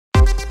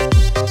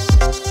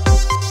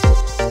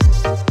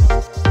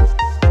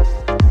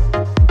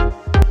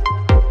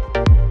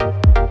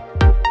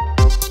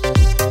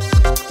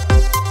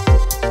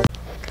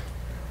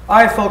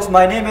Alright folks,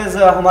 my name is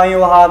Humayun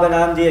Wahab and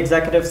I'm the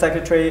Executive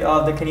Secretary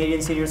of the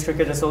Canadian Seniors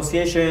Cricket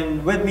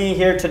Association. With me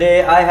here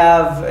today I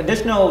have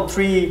additional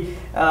three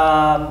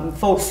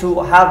folks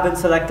who have been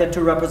selected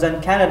to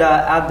represent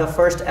Canada at the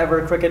first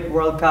ever Cricket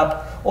World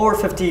Cup,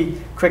 Over-50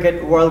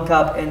 Cricket World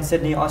Cup in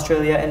Sydney,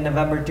 Australia in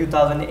November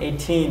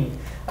 2018.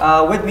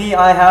 With me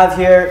I have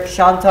here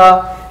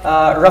Shantha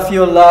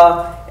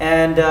Rafiullah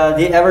and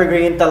the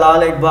evergreen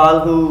Talal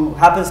Iqbal, who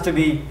happens to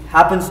be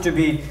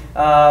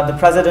the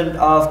president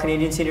of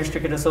Canadian Seniors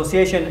Cricket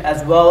Association,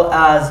 as well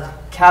as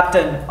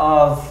captain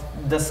of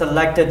the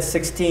selected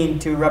 16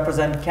 to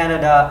represent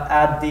Canada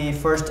at the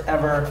first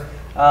ever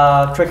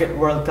Cricket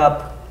World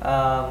Cup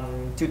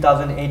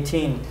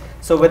 2018.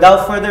 So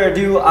without further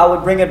ado, I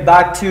would bring it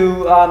back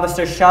to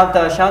Mr.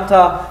 Shantha.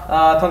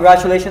 Shantha,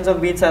 congratulations on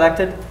being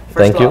selected.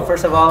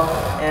 First of all,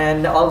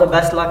 and all the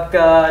best luck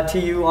to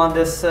you on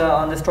this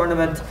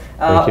tournament.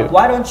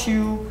 Why don't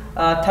you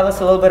tell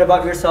us a little bit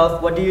about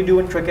yourself? What do you do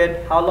in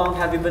cricket? How long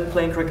have you been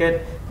playing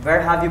cricket?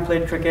 Where have you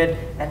played cricket?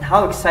 And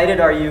how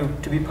excited are you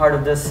to be part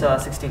of this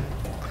 16?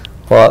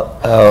 Well,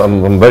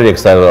 I'm very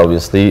excited,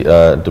 obviously,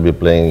 to be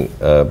playing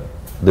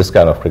this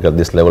kind of cricket,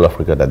 this level of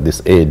cricket at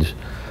this age.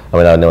 I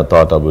mean, I never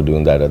thought I would be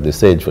doing that at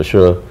this age, for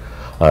sure.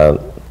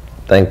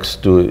 Thanks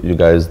to you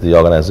guys, the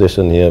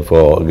organization here,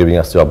 for giving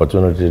us the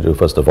opportunity to,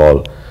 first of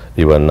all,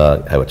 even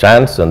have a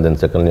chance, and then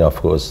secondly, of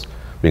course,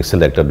 being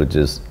selected, which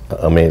is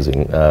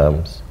amazing.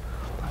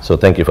 So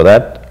thank you for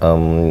that.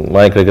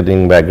 My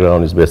cricketing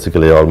background is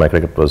basically, all my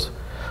cricket was,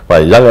 my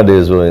younger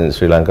days were in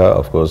Sri Lanka.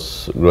 Of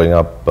course, growing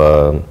up,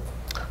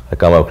 I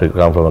come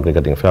from a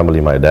cricketing family.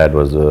 My dad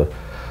was a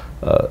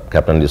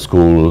captain of the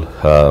school,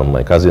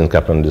 my cousin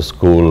captain of the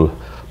school.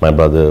 My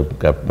brother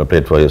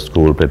played for his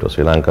school, played for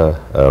Sri Lanka.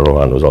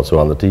 Rohan was also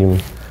on the team.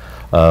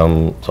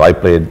 So I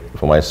played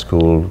for my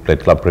school, played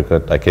club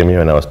cricket. I came here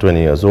when I was 20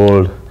 years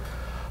old.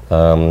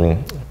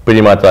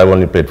 Pretty much I've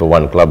only played for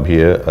one club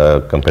here,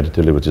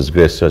 competitively, which is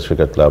Grace Church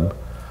Cricket Club.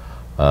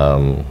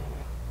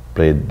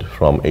 Played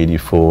from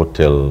 '84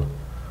 till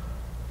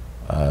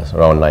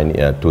around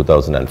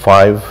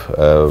 2005.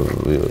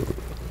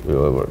 We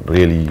were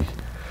really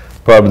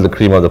probably the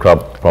cream of the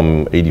crop.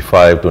 From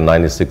 '85 to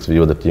 '96, we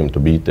were the team to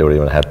beat. They were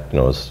even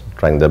was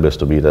trying their best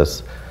to beat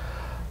us.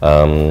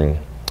 Then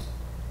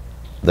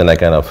I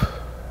kind of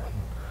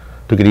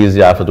took it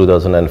easy after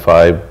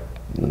 2005.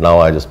 Now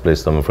I just play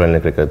some friendly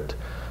cricket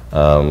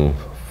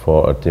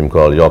for a team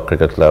called York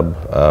Cricket Club,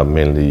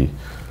 mainly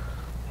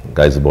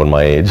guys about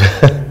my age.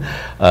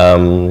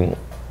 And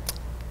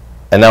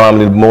now I'm a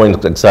little more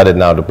excited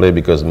now to play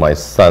because my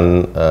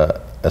son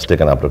has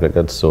taken up to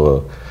cricket,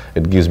 so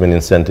it gives me an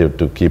incentive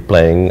to keep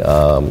playing.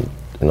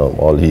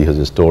 All he has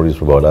his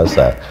stories about us.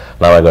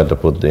 Now I got to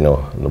put,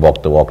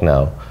 walk the walk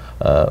now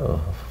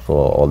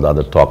for all the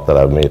other talk that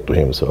I've made to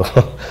him. So,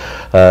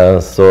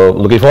 so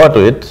looking forward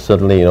to it.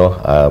 Certainly,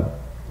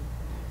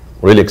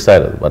 really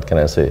excited. What can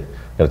I say?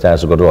 Get a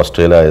chance to go to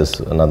Australia is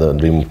another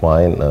dream of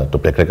mine. To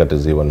play cricket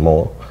is even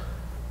more.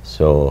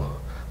 So,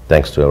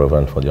 thanks to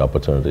everyone for the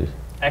opportunity.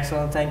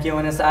 Excellent, thank you.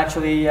 And it's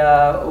actually,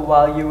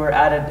 while you were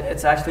at it,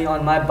 it's actually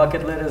on my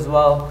bucket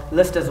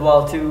list as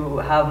well to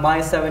have my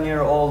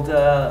 7-year-old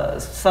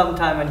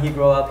sometime when he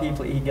grows up,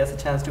 he gets a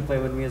chance to play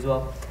with me as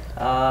well.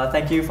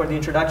 Thank you for the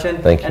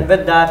introduction. Thank you. And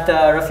with that,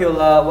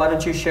 Rafiullah, why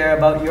don't you share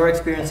about your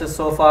experiences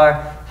so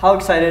far? How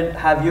excited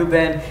have you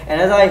been? And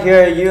as I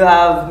hear, you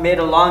have made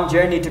a long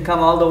journey to come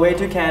all the way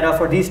to Canada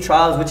for these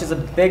trials, which is a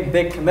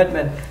big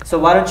commitment. So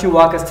why don't you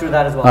walk us through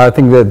that as well? I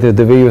think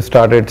the way you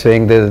started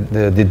saying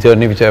the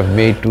journey which I've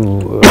made to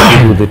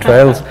do the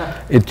trials,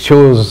 it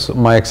shows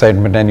my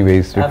excitement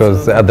anyways,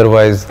 because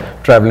otherwise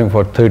traveling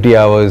for 30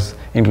 hours,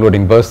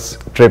 including bus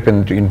trip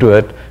into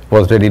it,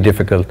 was really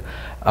difficult.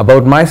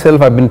 About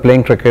myself, I've been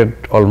playing cricket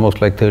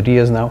almost like 30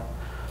 years now.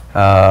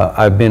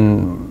 I've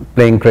been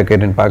playing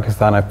cricket in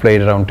Pakistan. I've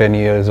played around 10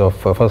 years of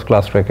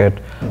first-class cricket.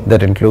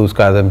 That includes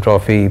Kazim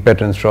Trophy,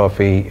 Veterans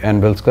Trophy,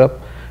 and Wills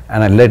Cup.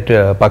 And I led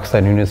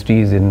Pakistan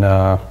Universities in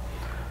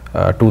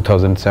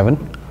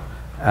 2007,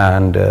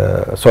 and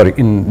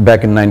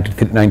back in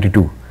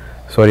 92.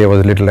 Sorry, I was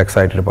a little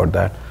excited about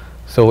that.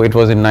 So it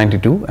was in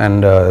 92,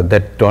 and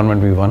that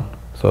tournament we won.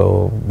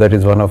 So that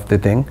is one of the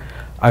thing.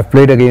 I've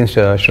played against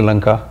Sri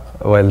Lanka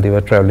while they were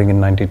traveling in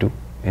 92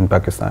 in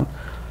Pakistan.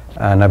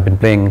 And I've been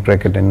playing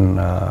cricket in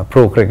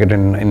pro cricket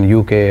in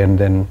UK, and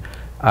then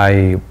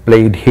I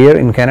played here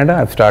in Canada.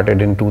 I've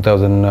started in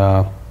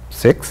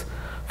 2006.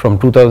 From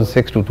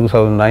 2006 to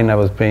 2009, I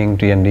was playing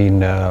T&D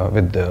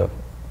with the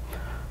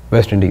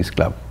West Indies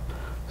club.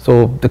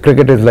 So the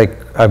cricket is like,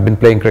 I've been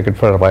playing cricket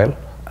for a while,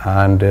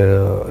 and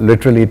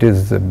literally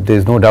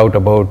there's no doubt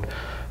about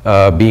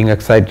being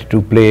excited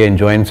to play and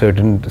join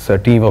a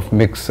team of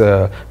mix,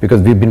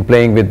 because we've been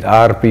playing with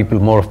our people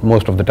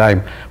most of the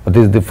time, but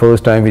this is the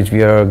first time which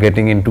we are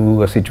getting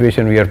into a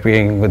situation we are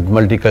playing with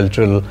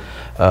multicultural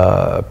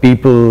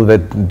people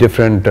with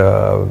different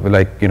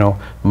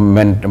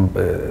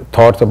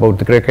thoughts about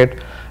the cricket,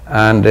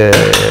 and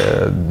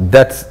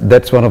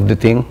that's one of the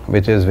thing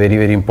which is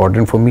very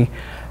important for me,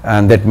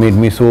 and that made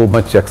me so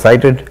much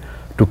excited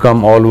to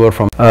come all over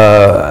from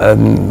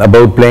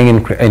about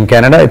playing in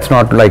Canada. It's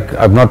not like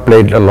I've not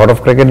played a lot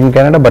of cricket in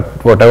Canada, but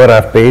whatever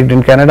I've played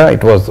in Canada,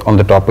 it was on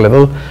the top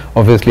level.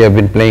 Obviously, I've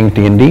been playing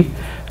TND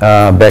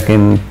back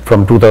in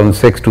from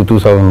 2006 to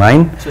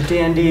 2009. So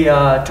TND,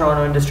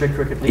 Toronto and District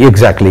Cricket League.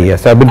 Exactly,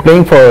 yes. I've been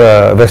playing for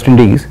West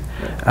Indies,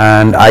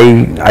 and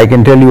I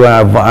can tell you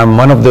I'm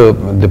one of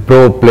the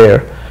pro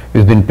player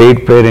who's been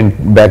paid player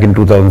back in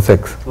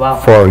 2006. Wow.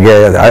 For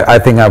I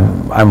think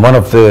I'm one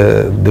of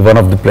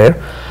the player.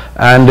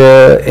 And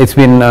it's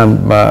been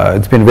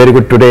very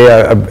good. Today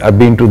I've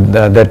been to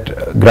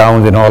that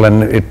grounds and all,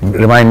 and it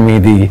remind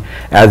me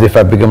as if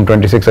I've become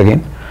 26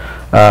 again.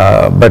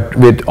 But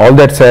with all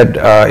that said,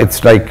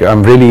 it's like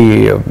I'm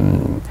really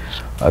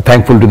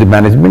thankful to the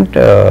management,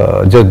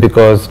 just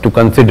because to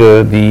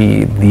consider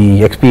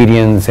the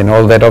experience and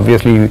all that.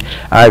 Obviously,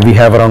 we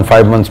have around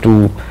 5 months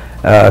to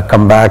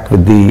come back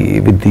with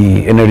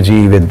the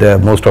energy, with the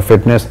most of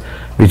fitness,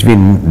 which we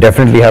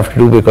definitely have to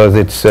do, because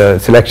it's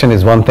selection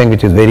is one thing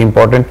which is very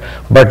important,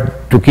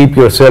 but to keep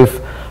yourself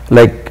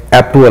like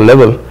up to a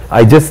level,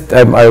 I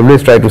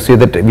always try to say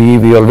that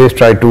we always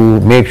try to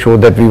make sure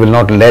that we will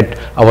not let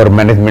our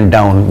management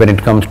down when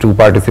it comes to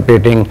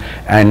participating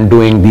and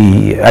doing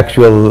the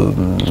actual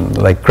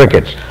like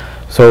cricket.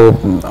 So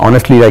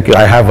honestly, like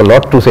I have a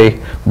lot to say,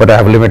 but I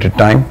have limited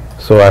time,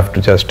 so I have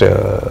to just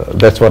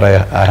that's what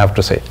I have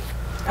to say.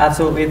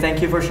 Absolutely,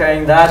 thank you for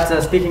sharing that.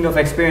 Speaking of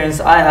experience,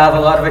 I have a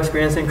lot of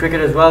experience in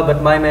cricket as well,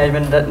 but my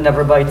management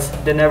never bites.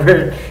 They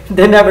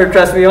never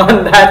trust me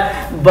on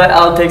that. But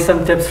I'll take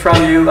some tips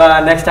from you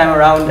next time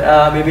around,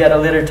 maybe at a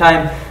later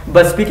time.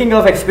 But speaking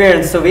of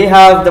experience, so we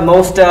have the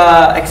most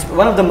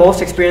one of the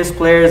most experienced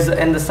players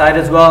in the side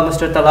as well,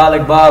 Mr. Talal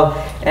Iqbal,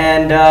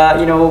 and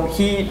you know,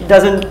 he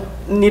doesn't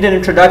need an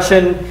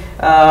introduction.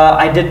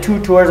 I did 2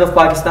 tours of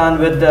Pakistan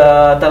with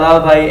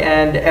Talal bhai,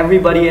 and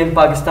everybody in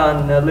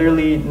Pakistan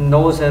literally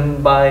knows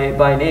him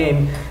by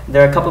name.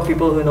 There are a couple of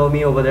people who know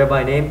me over there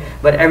by name,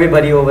 but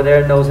everybody over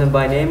there knows him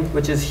by name,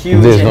 which is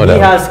huge. There's no doubt. He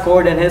has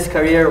scored in his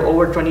career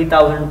over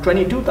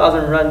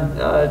 22,000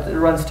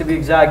 runs to be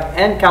exact,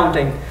 and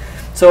counting.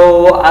 So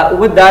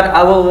with that,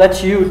 I will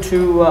let you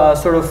to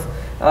sort of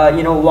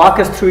you know, walk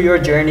us through your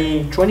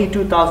journey.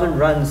 22,000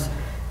 runs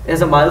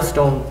is a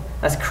milestone.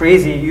 That's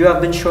crazy. You have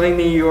been showing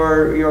me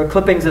your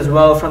clippings as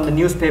well from the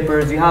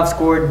newspapers. You have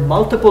scored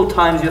multiple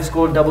times. You have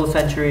scored double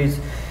centuries,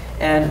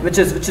 and which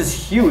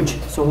is huge.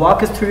 So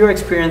walk us through your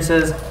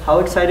experiences. How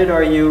excited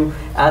are you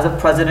as a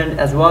president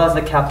as well as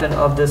the captain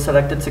of the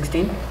selected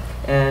 16?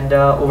 And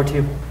over to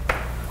you.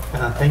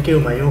 Thank you,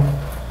 Mayu.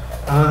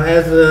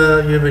 As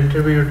you've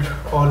interviewed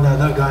all the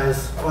other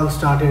guys, all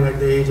started at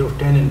the age of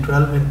 10 and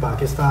 12 in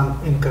Pakistan,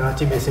 in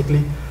Karachi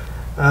basically.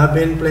 I've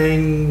been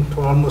playing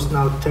for almost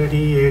now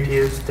 38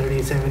 years,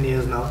 37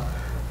 years now.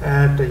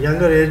 At a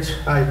younger age,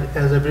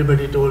 as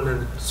everybody told,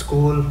 in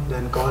school,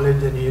 then college,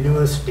 then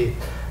university.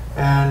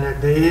 And at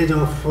the age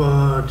of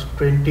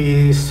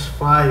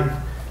 25,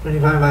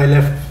 I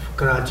left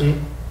Karachi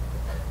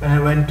and I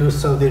went to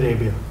Saudi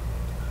Arabia.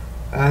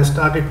 I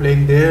started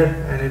playing there,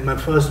 and in my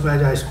first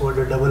match I scored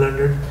a double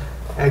hundred.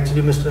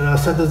 Actually, Mr.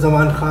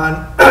 Asad-ul-Zaman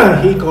Khan,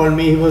 he called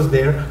me, he was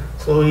there.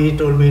 So he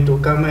told me to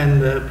come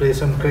and play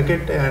some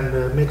cricket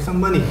and make some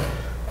money.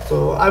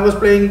 So I was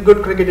playing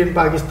good cricket in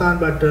Pakistan,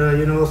 but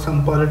you know,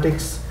 some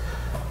politics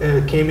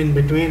came in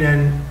between,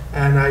 and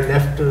I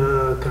left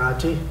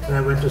Karachi and I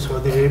went to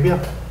Saudi Arabia.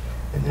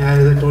 And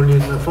as I told you,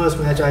 in my first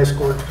match I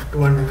scored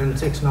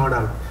 206 not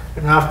out.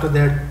 And after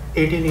that,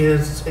 18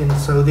 years in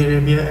Saudi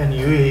Arabia and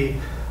UAE,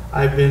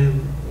 I've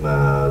been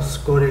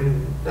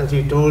scoring, as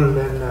you told,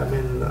 and I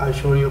mean, I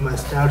show you my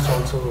stats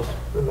also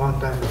a long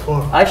time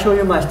before. I show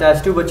you my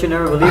stats too, but you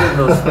never believe in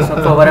those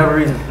for whatever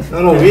reason.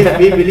 No, we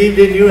believed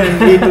in you,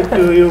 and we took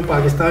to you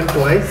Pakistan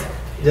twice,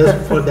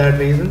 just for that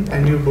reason,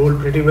 and you bowled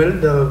pretty well.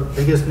 The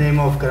biggest name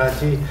of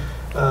Karachi,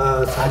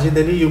 Sajid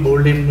Ali, you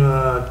bowled him,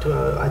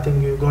 I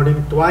think you got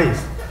him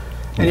twice.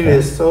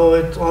 Anyways, so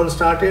it all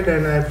started,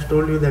 and I've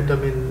told you that, I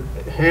mean,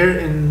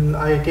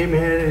 I came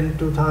here in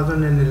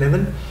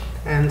 2011,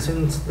 and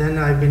since then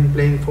I've been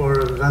playing for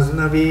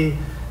Ghaznavi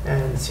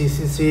and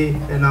CCC,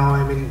 and now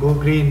I'm in Go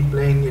Green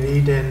playing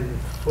elite and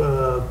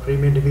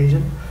Premier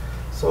Division.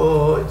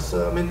 So it's,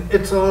 I mean,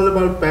 it's all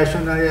about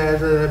passion.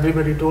 As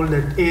everybody told,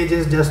 that age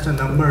is just a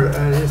number,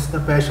 and it's the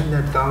passion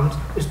that counts,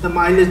 it's the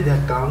mileage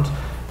that counts.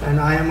 And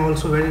I am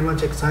also very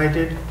much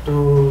excited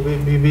to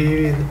be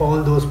with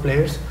all those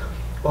players,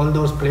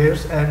 and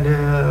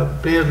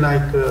players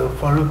like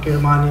Farooq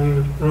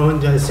Kirmani, Rohan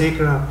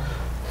Jayasekera,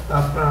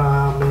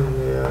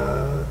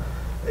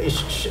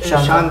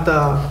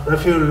 Shantha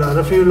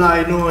Rafiullah,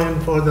 I know him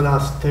for the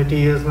last 30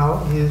 years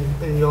now.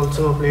 He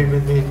also played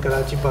with me in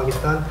Karachi,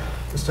 Pakistan.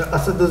 Mr.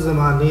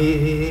 Asad-ul-Zaman,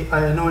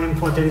 I know him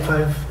for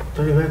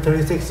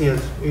 36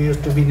 years. We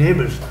used to be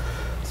neighbors.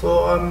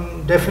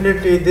 So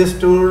definitely this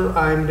tour,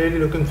 I'm really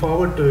looking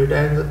forward to it.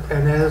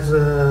 And as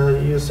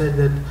you said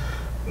that,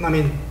 I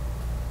mean,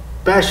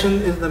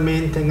 passion is the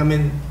main thing. I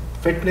mean,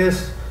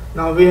 fitness,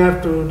 Now we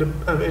have to,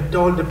 it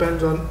all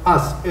depends on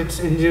us. It's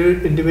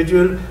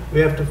individual.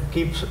 We have to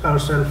keep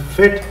ourselves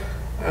fit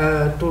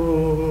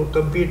to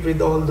compete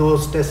with all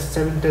those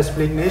 7 test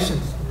playing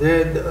nations.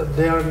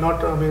 They are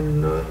not, I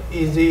mean,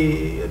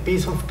 easy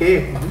piece of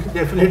cake.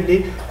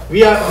 Definitely, we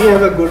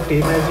have a good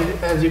team.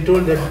 As you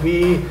told that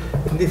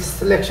in this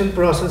selection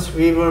process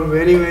we were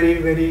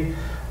very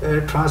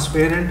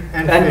transparent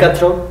and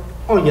cutthroat.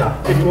 Oh yeah,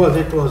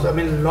 it was. I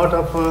mean, a lot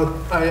of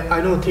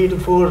I know 3 to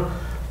 4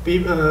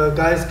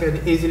 guys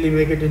can easily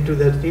make it into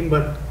that team,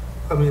 but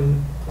I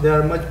mean, they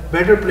are much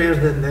better players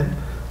than them.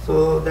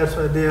 So that's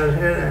why they are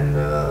here, and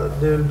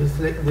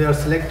they are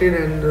selected,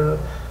 and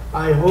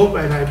I hope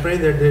and I pray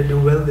that they do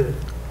well there.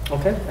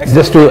 Okay.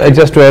 Just to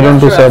add on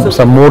to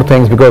some more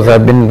things, because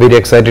I've been very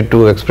excited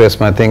to express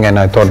my thing, and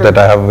I thought that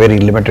I have very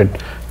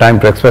limited time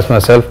to express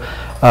myself.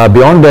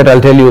 Beyond that,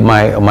 I'll tell you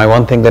my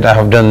one thing that I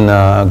have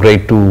done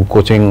grade 2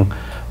 coaching.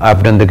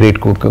 I've done the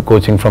grade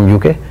coaching from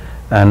UK,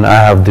 and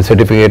I have the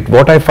certificate.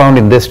 What I found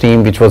in this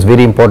team, which was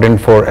very important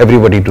for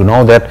everybody to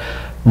know, that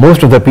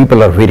most of the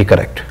people are very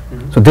correct.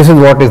 So this is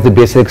what is the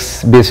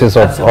basis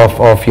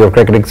of your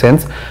cricketing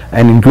sense,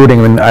 and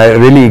including when I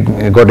really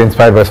got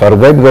inspired by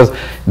Saurabh, because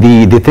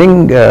the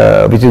thing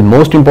which is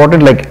most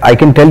important, like I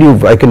can tell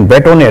you, I can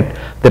bet on it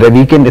that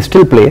we can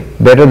still play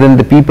better than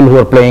the people who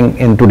are playing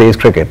in today's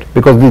cricket,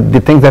 because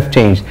the things have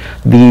changed.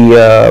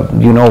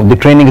 The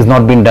training has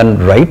not been done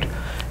right.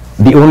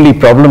 The only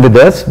problem with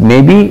us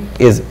maybe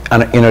is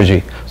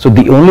energy. So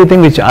the only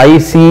thing which I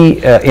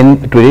see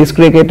in today's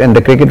cricket and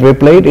the cricket we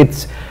played,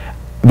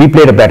 we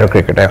played a better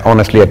cricket.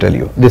 Honestly, I tell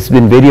you, this has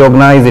been very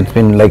organized. It's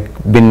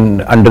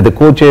been under the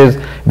coaches.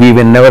 We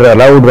were never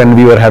allowed, when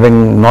we were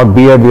having not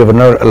beard, we were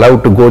never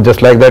allowed to go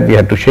just like that. We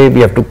had to shave.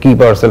 We have to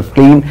keep ourselves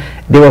clean.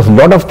 There was a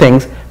lot of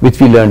things which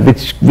we learned,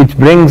 which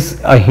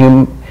brings a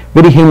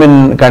very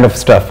human kind of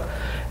stuff.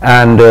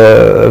 And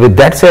with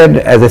that said,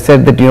 as I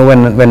said, that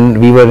when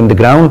we were in the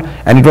ground,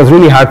 and it was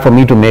really hard for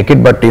me to make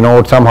it, but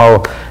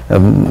somehow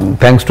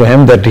thanks to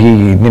him that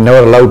he never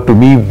allowed to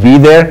be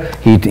there.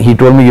 He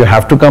told me, you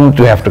have to come.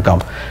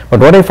 But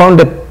what I found,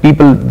 that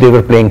people, they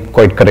were playing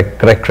quite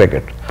correct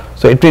cricket.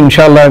 So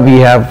inshallah we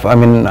have. I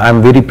mean,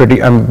 I'm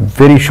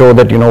very sure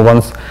that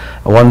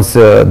once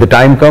the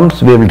time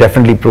comes, we will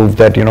definitely prove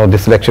that the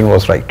selection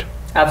was right.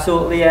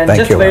 Absolutely. And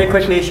just very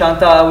quickly,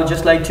 Shantha, I would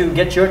just like to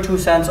get your 2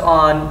 cents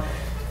on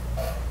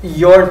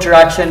your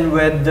interaction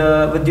with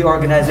the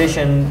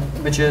organization,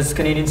 which is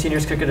Canadian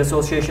Seniors Cricket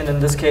Association in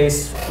this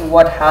case.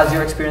 What has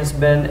your experience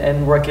been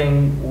in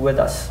working with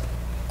us?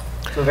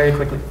 So very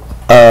quickly.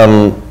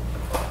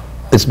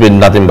 It's been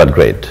nothing but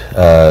great.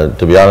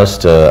 To be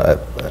honest,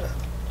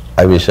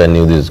 I wish I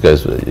knew these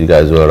guys. You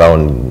guys were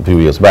around a few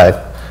years back.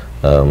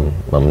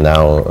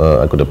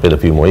 Now I could have played a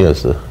few more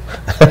years.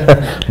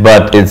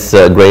 But it's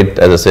great,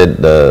 as I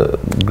said,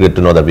 great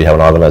to know that we have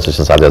an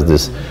organization such as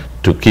this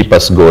to keep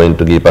us going,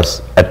 to keep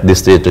us at this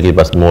stage, to keep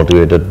us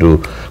motivated to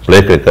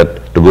play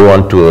cricket, to go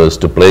on tours,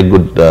 to play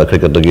good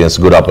cricket against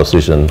good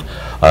opposition.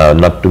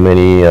 Not too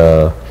many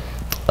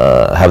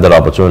have that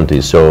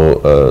opportunity.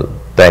 So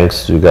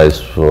thanks you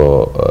guys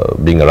for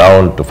being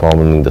around, to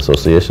forming the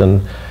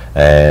association,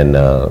 and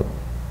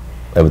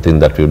everything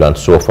that we've done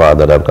so far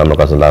that I've come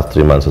across in the last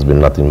 3 months has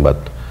been nothing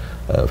but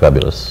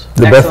fabulous.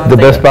 The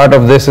best part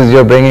of this is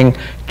you're bringing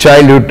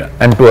childhood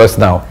into us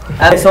now.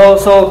 And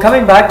so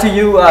coming back to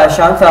you,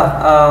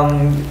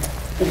 Shantha,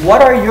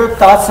 what are your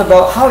thoughts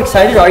about, how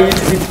excited are you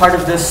to be part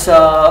of this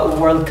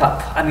World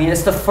Cup? I mean,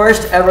 it's the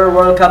first ever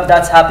World Cup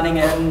that's happening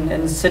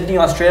in Sydney,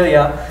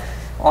 Australia,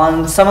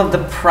 on some of the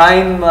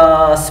prime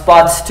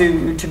spots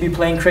to be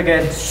playing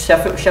cricket,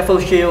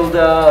 Sheffield Shield,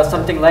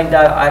 something like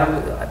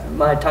that.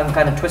 My tongue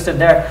kind of twisted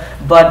there,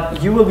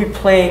 but you will be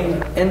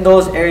playing in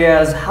those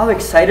areas. How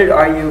excited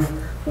are you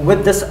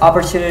with this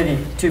opportunity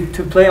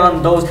to play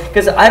on those?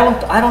 Because I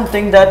don't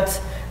think that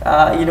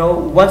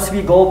once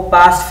we go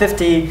past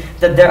 50,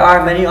 that there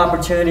are many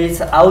opportunities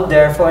out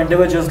there for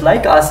individuals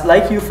like us,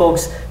 like you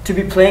folks, to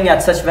be playing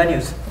at such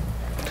venues.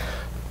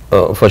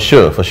 For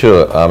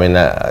sure. I mean,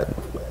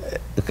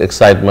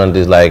 excitement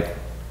is like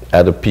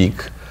at a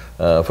peak,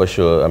 for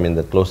sure. I mean,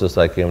 the closest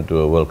I came to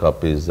a World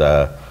Cup is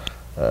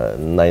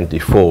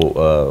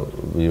 94.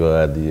 We were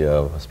at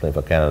was playing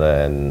for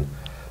Canada, and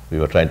we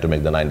were trying to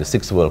make the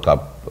 96 World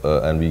Cup,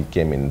 and we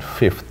came in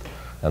 5th,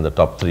 and the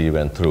top 3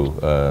 went through,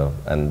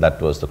 and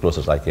that was the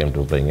closest I came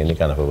to playing any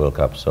kind of a World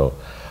Cup. So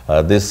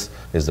this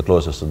is the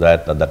closest to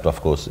that. That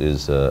of course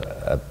is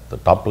at the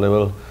top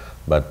level,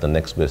 but the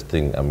next best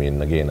thing, I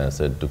mean, again, I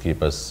said, to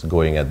keep us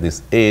going at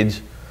this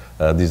age,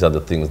 these are the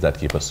things that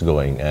keep us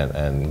going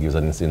and gives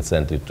us an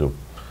incentive to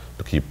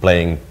keep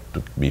playing,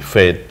 to be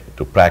fit,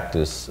 to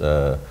practice.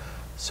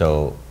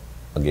 So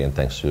again,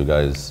 thanks to you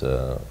guys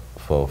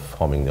for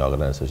forming the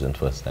organization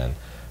first, and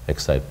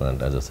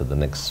excitement. As I said, the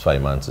next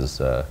 5 months is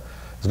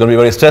it's going to be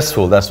very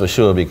stressful, that's for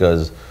sure,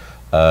 because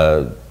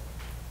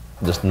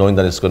just knowing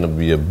that it's going to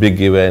be a big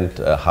event,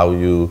 how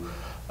you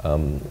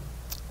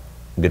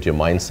get your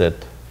mindset,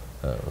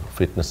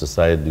 fitness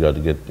aside, you have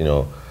to get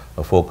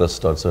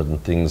focused on certain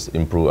things,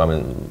 improve. I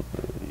mean,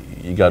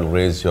 you got to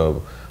raise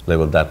your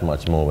level that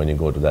much more when you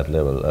go to that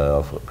level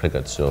of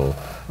cricket. So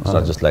it's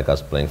not just like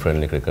us playing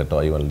friendly cricket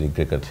or even league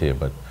cricket here,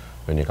 but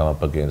when you come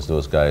up against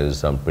those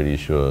guys, I'm pretty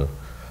sure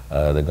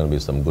there are going to be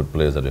some good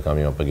players that you're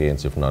coming up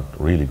against, if not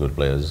really good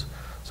players.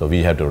 So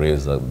we have to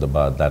raise the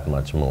bar that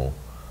much more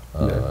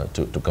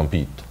to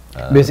compete.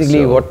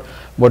 Basically,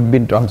 what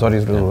been I'm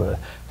sorry to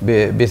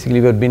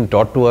basically what been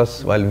taught to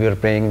us while we were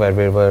playing, while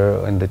we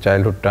were in the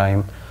childhood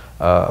time.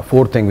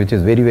 Fourth thing, which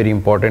is very, very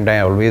important. I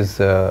always,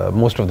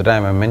 most of the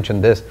time, I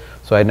mention this,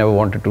 so I never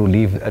wanted to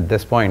leave at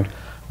this point.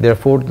 There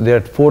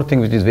are four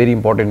things which is very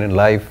important in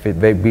life,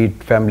 be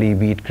it family,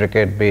 be it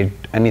cricket, be it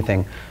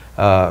anything.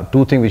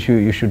 Two things which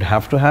you should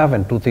have to have,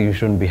 and two things you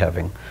shouldn't be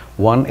having.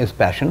 One is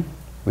passion,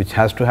 which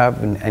has to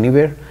have in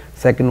anywhere.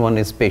 Second one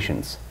is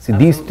patience. See,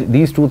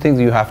 these two things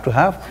you have to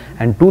have,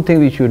 and two things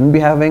which you shouldn't be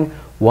having.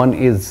 One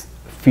is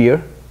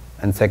fear,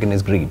 and second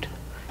is greed.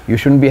 You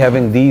shouldn't be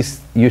having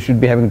these. You should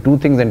be having two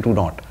things and two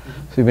not.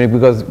 So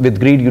because with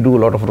greed you do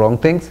a lot of wrong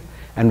things,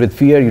 and with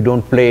fear you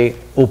don't play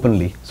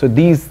openly. So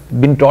these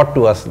been taught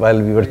to us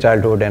while we were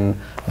childhood, and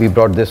we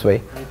brought this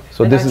way.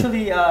 So and this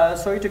actually,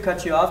 sorry to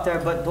cut you off there,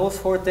 but those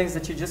four things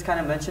that you just kind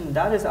of mentioned,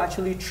 that is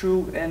actually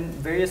true in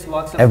various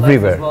walks of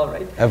life as well,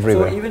 right?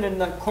 Everywhere. So even in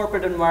the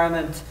corporate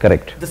environment,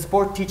 correct. The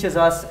sport teaches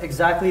us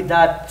exactly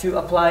that to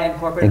apply in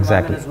corporate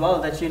environment as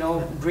well. That, you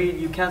know, greed,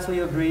 you cancel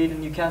your greed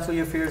and you cancel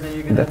your fears, and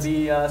you're going to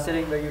be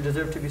sitting where you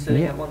deserve to be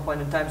sitting at one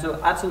point in time.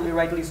 So absolutely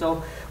rightly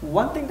so.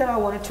 One thing that I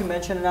wanted to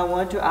mention, and I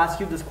wanted to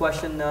ask you this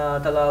question,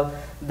 Talal,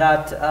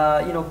 that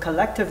you know,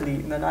 collectively,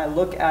 when I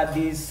look at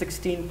these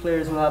 16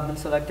 players who have been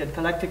selected,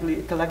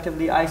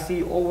 collectively I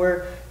see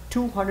over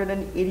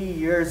 280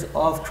 years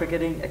of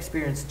cricketing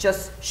experience,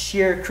 just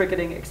sheer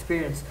cricketing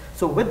experience.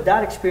 So with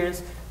that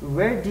experience,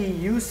 where do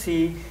you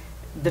see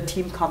the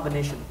team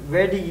combination?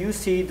 Where do you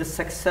see the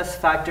success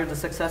factor, the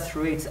success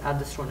rates at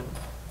this tournament?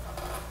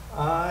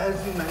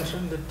 As you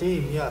mentioned, the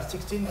team,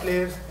 16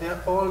 players, they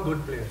are all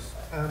good players.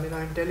 I mean,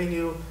 I'm telling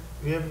you,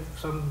 we have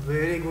some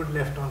very good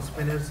left-arm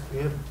spinners.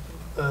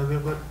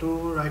 We've got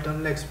two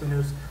right-arm leg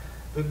spinners.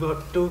 We've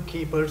got two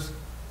keepers,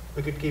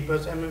 wicket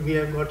keepers. I mean, we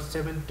have got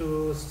 7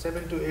 to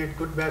 8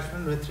 good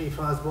batsmen with 3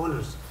 fast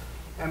bowlers.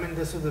 I mean,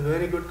 this is a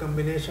very good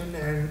combination,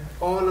 and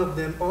all of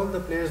them, all the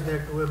players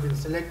that who have been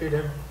selected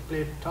have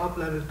played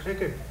top-level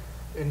cricket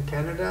in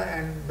Canada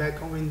and back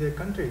home in their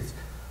countries.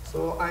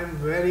 So I'm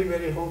very,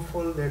 very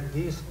hopeful that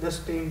this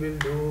team will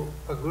do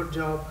a good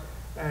job,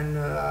 and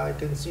I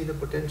can see the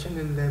potential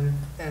in them.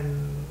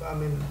 And I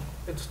mean,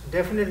 it's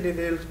definitely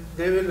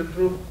they will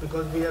improve,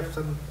 because we have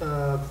some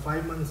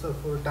 5 months of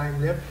time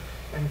left.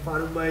 And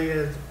Farooq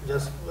Bhai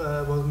just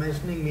was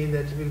mentioning me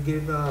that he will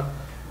give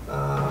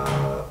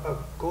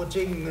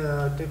coaching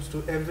tips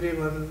to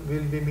everyone.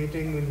 We'll be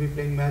meeting, we'll be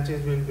playing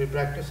matches, we'll be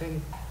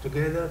practicing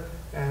together,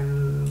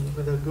 and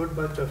with a good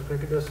bunch of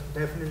cricketers,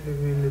 definitely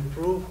we'll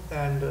improve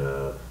and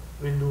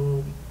we'll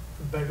do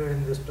better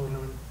in this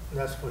tournament.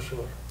 That's for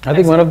sure. I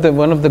think one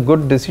of the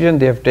good decisions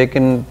they have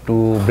taken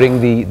to bring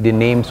the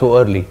name so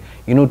early,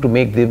 you know, to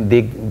make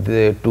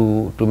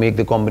to make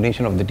the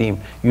combination of the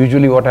team.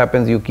 Usually what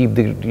happens, you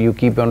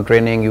keep on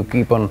training, you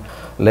keep on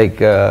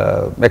like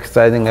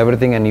exercising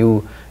everything, and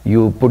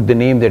you put the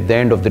name at the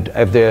end of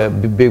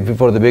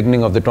before the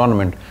beginning of the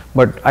tournament.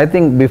 But I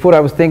think before I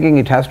was thinking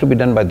it has to be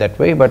done by that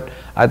way, but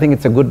I think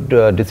it's a good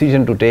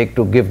decision to take,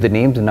 to give the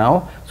names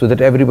now, so that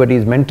everybody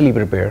is mentally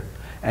prepared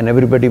and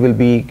everybody will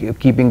be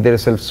keeping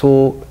themselves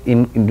so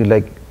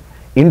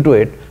into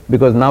it,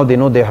 because now they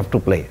know they have to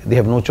play. They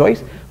have no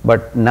choice.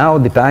 But now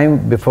the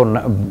time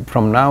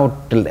from now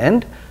till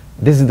end,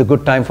 this is the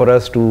good time for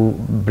us to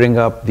bring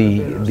up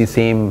the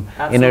same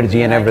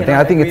energy and everything.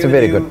 I think it's a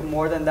very good.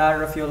 More than that,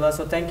 Rafiullah.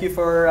 So thank you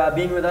for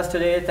being with us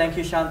today. Thank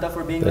you, Shantha,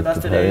 for being with us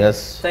today.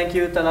 Yes. Thank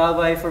you, Talal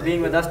Bhai, for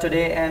being with us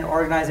today and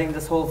organizing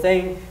this whole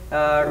thing.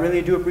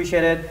 Really do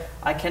appreciate it.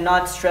 I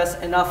cannot stress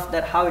enough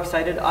that how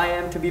excited I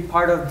am to be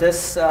part of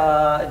this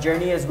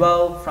journey as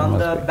well, from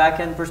the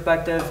back-end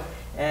perspective,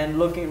 and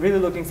really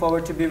looking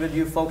forward to be with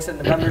you folks in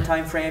the November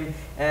time frame.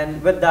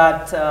 And with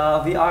that,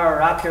 we are a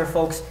wrap here,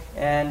 folks,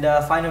 and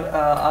find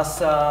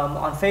us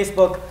on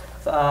Facebook.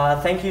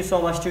 Thank you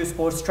so much to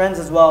Sports Trends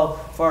as well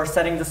for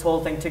setting this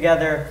whole thing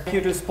together. Thank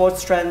you to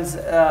Sports Trends,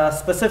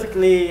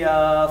 specifically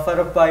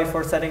Farooq Bhai,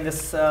 for setting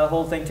this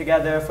whole thing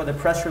together, for the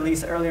press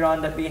release earlier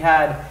on that we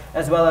had,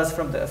 as well as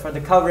for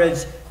the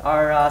coverage,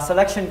 our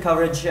selection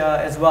coverage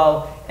as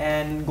well.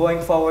 And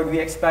going forward, we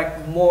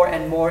expect more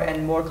and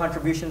more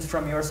contributions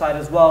from your side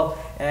as well,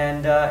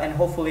 and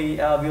hopefully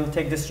we'll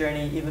take this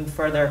journey even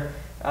further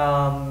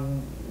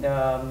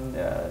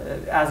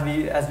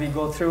as we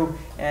go through.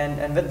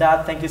 And with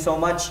that, thank you so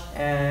much,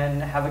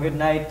 and have a good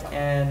night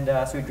and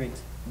sweet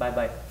dreams. Bye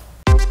bye.